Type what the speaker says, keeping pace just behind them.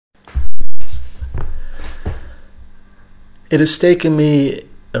It has taken me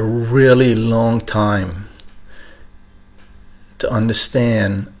a really long time to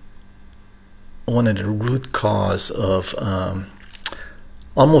understand one of the root cause of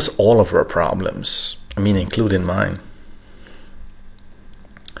almost all of our problems. I mean, including mine.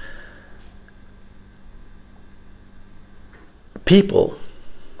 People,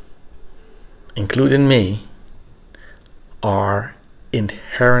 including me, are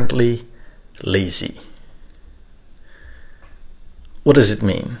inherently lazy. What does it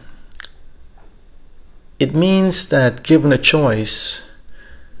mean? It means that given a choice,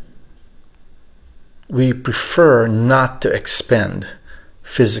 we prefer not to expend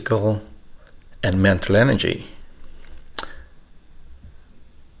physical and mental energy.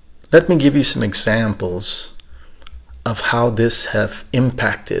 Let me give you some examples of how this have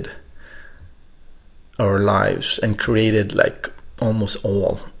impacted our lives and created like almost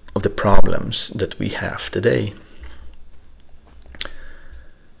all of the problems that we have today.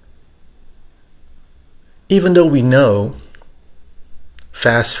 Even though we know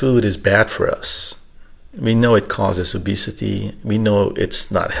fast food is bad for us, we know it causes obesity, we know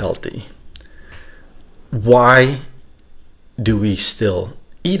it's not healthy, why do we still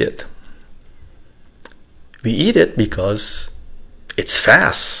eat it? We eat it because it's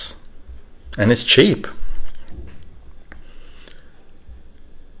fast and it's cheap.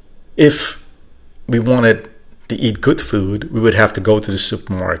 If we wanted to eat good food, we would have to go to the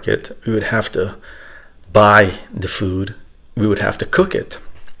supermarket, we would have to buy the food, we would have to cook it,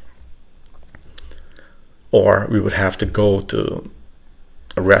 or we would have to go to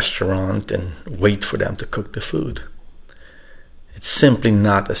a restaurant and wait for them to cook the food. It's simply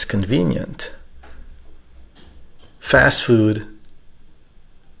not as convenient. Fast food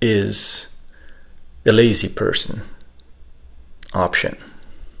is the lazy person option.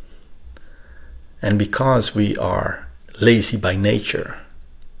 And because we are lazy by nature,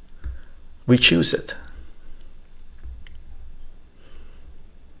 we choose it.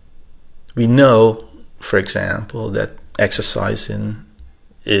 We know, for example, that exercising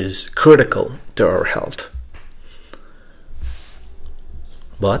is critical to our health.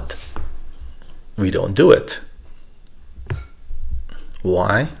 But we don't do it.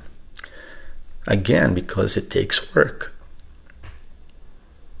 Why? Again, because it takes work.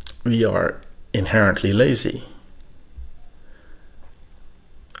 We are inherently lazy.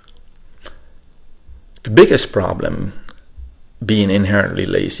 The biggest problem being inherently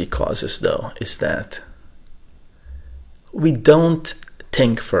lazy causes, though, is that we don't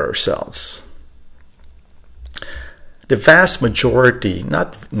think for ourselves. The vast majority,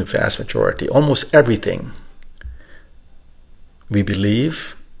 not the vast majority, almost everything we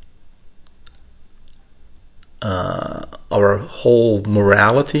believe, our whole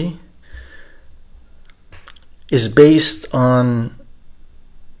morality is based on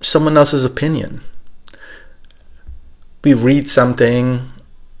someone else's opinion. We read something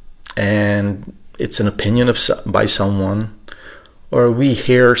and it's an opinion by someone, or we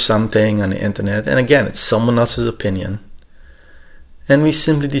hear something on the internet and again it's someone else's opinion, and we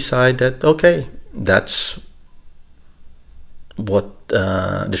simply decide that okay, that's what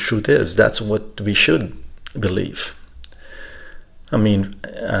the truth is, that's what we should believe. I mean,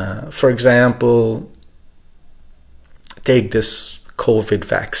 for example, take this COVID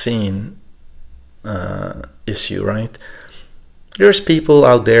vaccine issue, right? There's people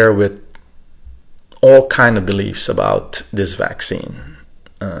out there with all kind of beliefs about this vaccine.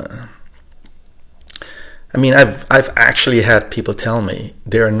 I mean, I've actually had people tell me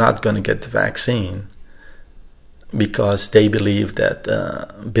they're not going to get the vaccine because they believe that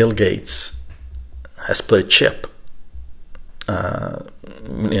Bill Gates has put a chip, a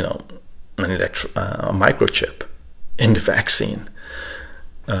microchip in the vaccine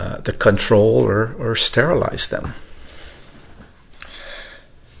to control or sterilize them.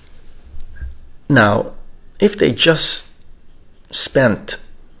 Now, if they just spent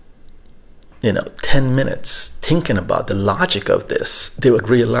 10 minutes thinking about the logic of this, they would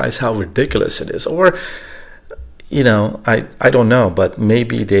realize how ridiculous it is. Or, I don't know, but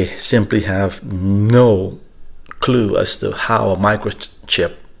maybe they simply have no clue as to how a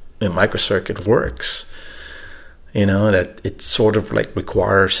microchip, a microcircuit works. That it sort of like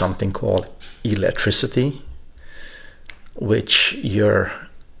requires something called electricity, which your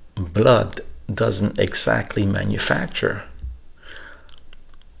blood doesn't exactly manufacture.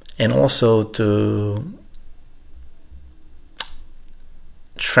 And also to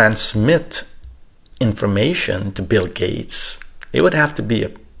transmit information to Bill Gates, it would have to be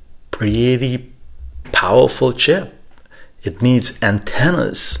a pretty powerful chip. It needs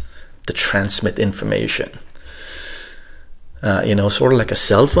antennas to transmit information. Sort of like a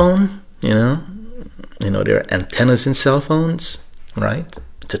cell phone, there are antennas in cell phones, right?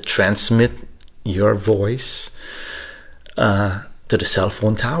 To transmit your voice to the cell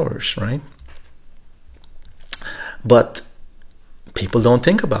phone towers, right? But people don't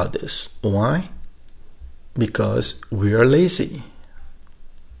think about this. Why? Because we are lazy.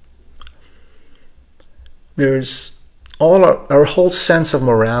 There's all our whole sense of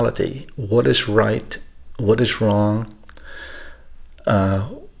morality, what is right, what is wrong,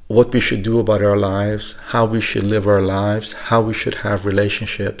 what we should do about our lives, how we should live our lives, how we should have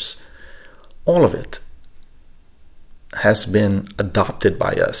relationships, all of it has been adopted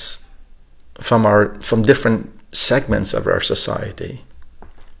by us from different segments of our society.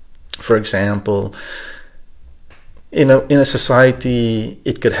 For example, in a society,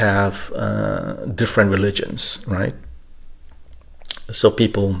 it could have different religions, right? So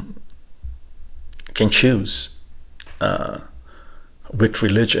people can choose which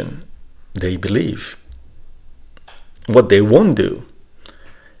religion they believe. What they won't do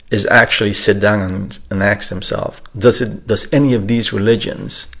is actually sit down and ask themselves, does any of these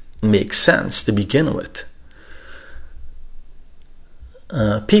religions make sense to begin with?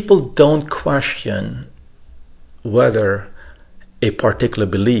 People don't question whether a particular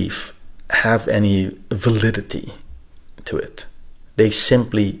belief have any validity to it. They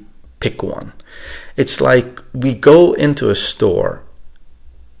simply pick one. It's like we go into a store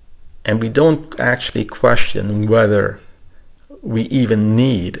and we don't actually question whether we even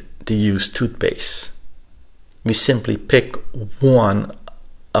need to use toothpaste. We simply pick one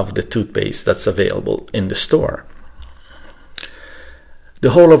of the toothpaste that's available in the store.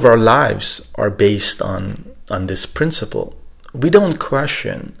 The whole of our lives are based on this principle. We don't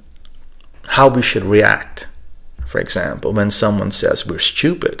question how we should react. For example, when someone says we're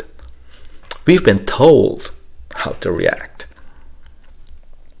stupid, we've been told how to react.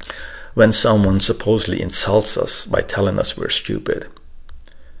 When someone supposedly insults us by telling us we're stupid,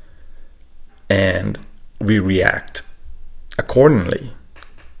 and we react accordingly,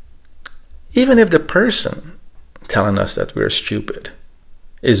 even if the person telling us that we're stupid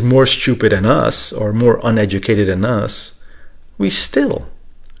is more stupid than us or more uneducated than us, we still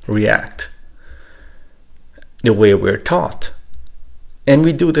react the way we're taught. And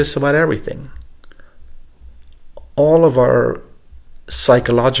we do this about everything. All of our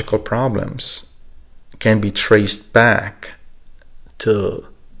psychological problems can be traced back to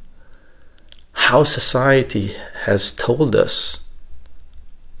how society has told us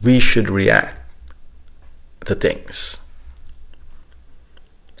we should react to things.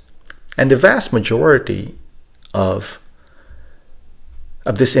 And the vast majority of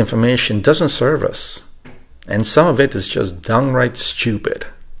this information doesn't serve us. And some of it is just downright stupid.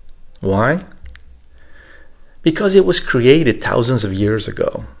 Why? Because it was created thousands of years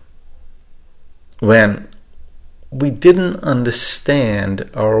ago, when we didn't understand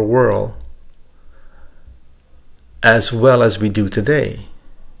our world as well as we do today.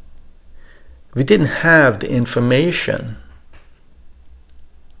 We didn't have the information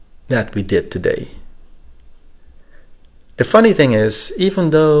that we did today. The funny thing is,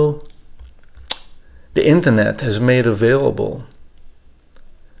 even though the internet has made available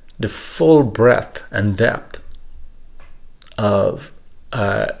the full breadth and depth of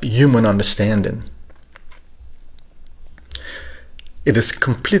human understanding, it is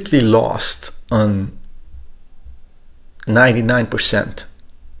completely lost on 99%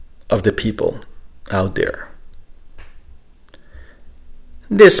 of the people out there.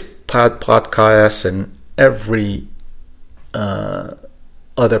 This podcast and every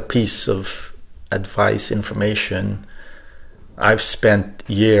other piece of advice, information I've spent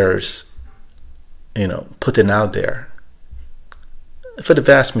years, putting out there, for the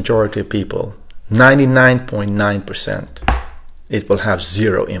vast majority of people, 99.9%, it will have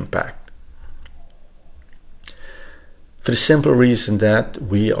zero impact. For the simple reason that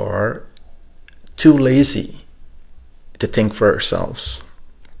we are too lazy to think for ourselves.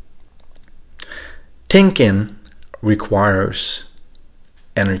 Thinking requires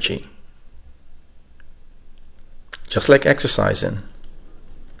energy. Just like exercising.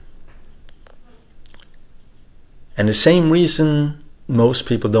 And the same reason most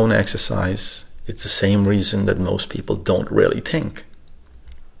people don't exercise, it's the same reason that most people don't really think.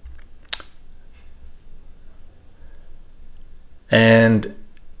 And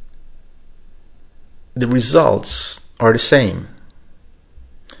the results are the same.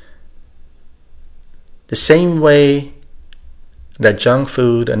 The same way that junk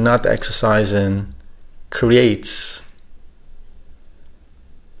food and not exercising creates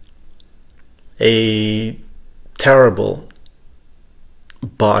a terrible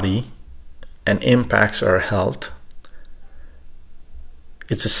body and impacts our health,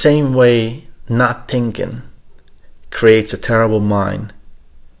 it's the same way not thinking creates a terrible mind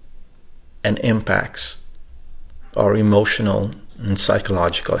and impacts our emotional and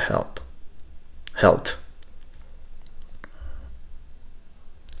psychological health.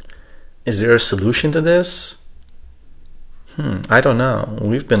 Is there a solution to this? I don't know.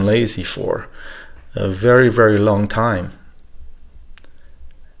 We've been lazy for a very, very long time.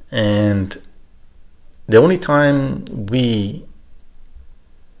 And the only time we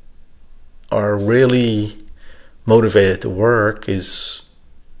are really motivated to work is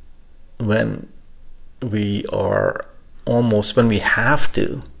when we have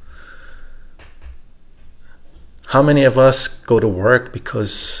to. How many of us go to work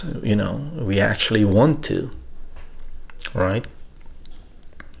because, we actually want to, right?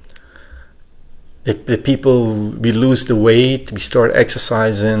 The people, we lose the weight, we start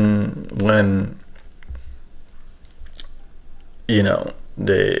exercising when, we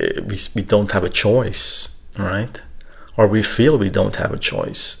don't have a choice, right? Or we feel we don't have a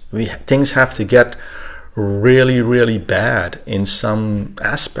choice. Things have to get really, really bad in some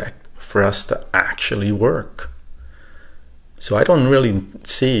aspect for us to actually work. So I don't really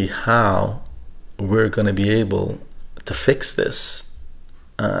see how we're going to be able to fix this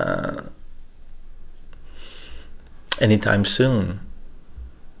anytime soon.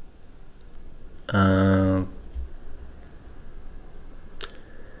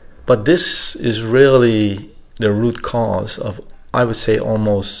 But this is really the root cause of, I would say,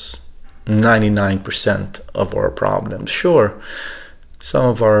 almost 99% of our problems. Sure, some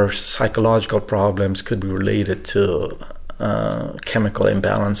of our psychological problems could be related to chemical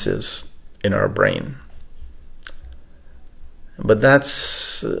imbalances in our brain. But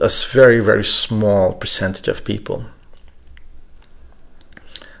that's a very, very small percentage of people.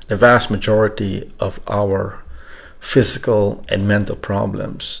 The vast majority of our physical and mental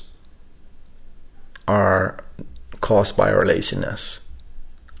problems are caused by our laziness.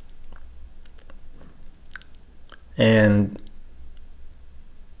 And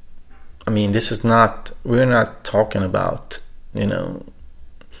we're not talking about,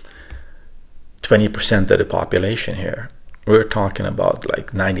 20% of the population here. We're talking about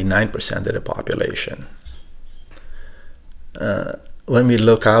like 99% of the population. When we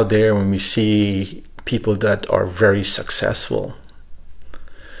look out there, when we see people that are very successful,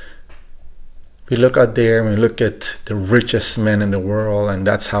 we look out there and we look at the richest men in the world, and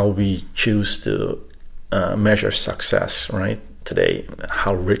that's how we choose to measure success, right? Today,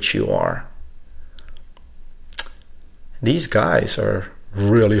 how rich you are. These guys are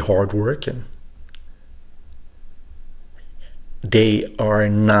really hardworking. They are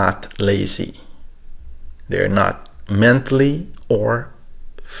not lazy. They're not mentally or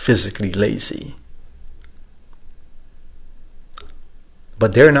physically lazy.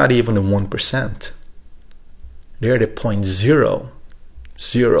 But they're not even the 1%. They're the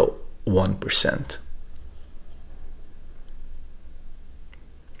 0.001%.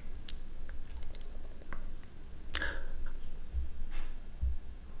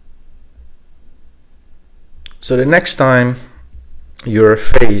 So the next time you're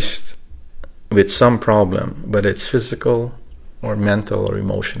faced with some problem, whether it's physical or mental or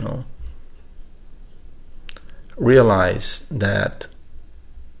emotional, realize that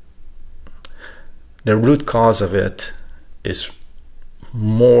the root cause of it is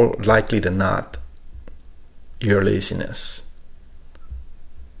more likely than not your laziness.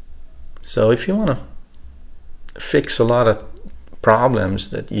 So if you want to fix a lot of problems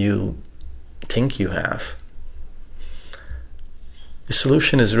that you think you have, the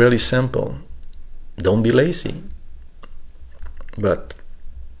solution is really simple. Don't be lazy. But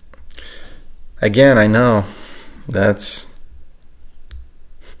again, I know that's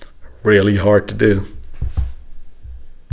really hard to do.